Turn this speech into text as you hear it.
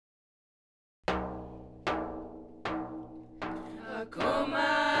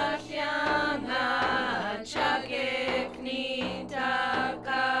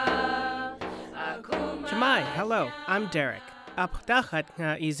Shemai, hello, I'm Derek. Apdachat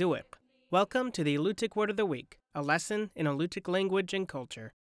nga izuik. Welcome to the Alutiiq Word of the Week, a lesson in Alutiiq language and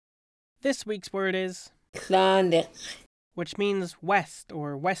culture. This week's word is Tlaaniq. which means west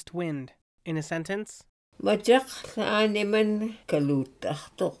or west wind. In a sentence, Matjaq tlaaniman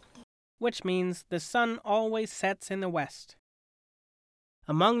kalutaqtuq. which means the sun always sets in the west.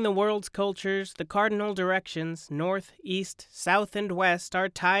 Among the world's cultures, the cardinal directions, north, east, south, and west, are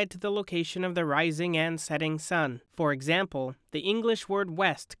tied to the location of the rising and setting sun. For example, the English word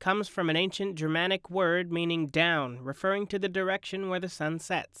west comes from an ancient Germanic word meaning down, referring to the direction where the sun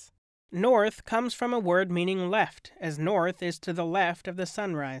sets. North comes from a word meaning left, as north is to the left of the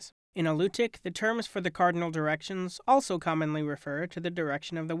sunrise. In Alutiiq, the terms for the cardinal directions also commonly refer to the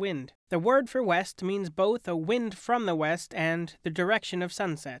direction of the wind. The word for west means both a wind from the west and the direction of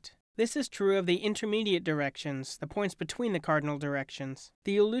sunset. This is true of the intermediate directions, the points between the cardinal directions.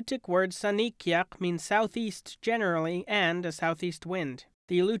 The Alutiiq word sanikiaq means southeast generally and a southeast wind.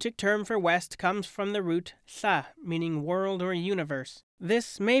 The Alutiiq term for west comes from the root sa, meaning world or universe.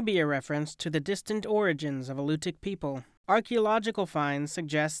 This may be a reference to the distant origins of Alutiiq people. Archaeological finds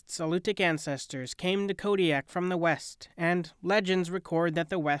suggests Alutiiq ancestors came to Kodiak from the west, and legends record that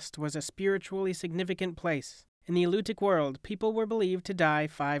the west was a spiritually significant place. In the Alutiiq world, people were believed to die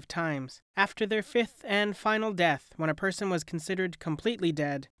 5 times. After their 5th and final death, when a person was considered completely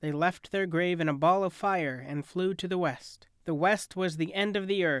dead, they left their grave in a ball of fire and flew to the west. The west was the end of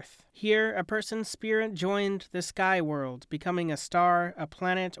the earth. Here, a person's spirit joined the sky world, becoming a star, a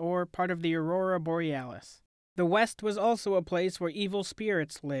planet, or part of the aurora borealis. The west was also a place where evil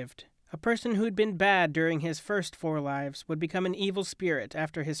spirits lived. A person who'd been bad during his first 4 lives would become an evil spirit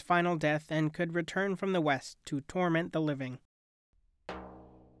after his final death and could return from the west to torment the living.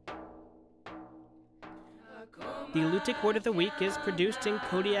 The Alutiiq Word of the Week is produced in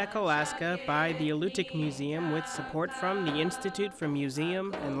Kodiak, Alaska by the Alutiiq Museum with support from the Institute for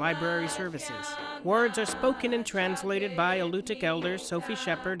Museum and Library Services. Words are spoken and translated by Alutiiq elders Sophie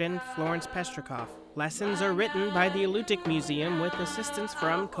Shepard and Florence Pestrikoff. Lessons are written by the Alutiiq Museum with assistance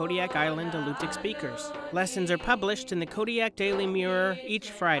from Kodiak Island Alutiiq speakers. Lessons are published in the Kodiak Daily Mirror each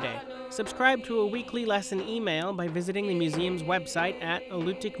Friday. Subscribe to a weekly lesson email by visiting the museum's website at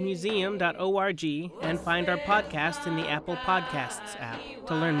alutiiqmuseum.org and find our podcast in the Apple Podcasts app.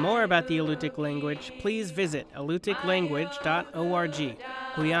 To learn more about the Alutiiq language, please visit alutiiqlanguage.org.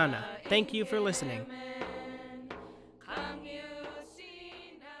 Guyana. Thank you for listening.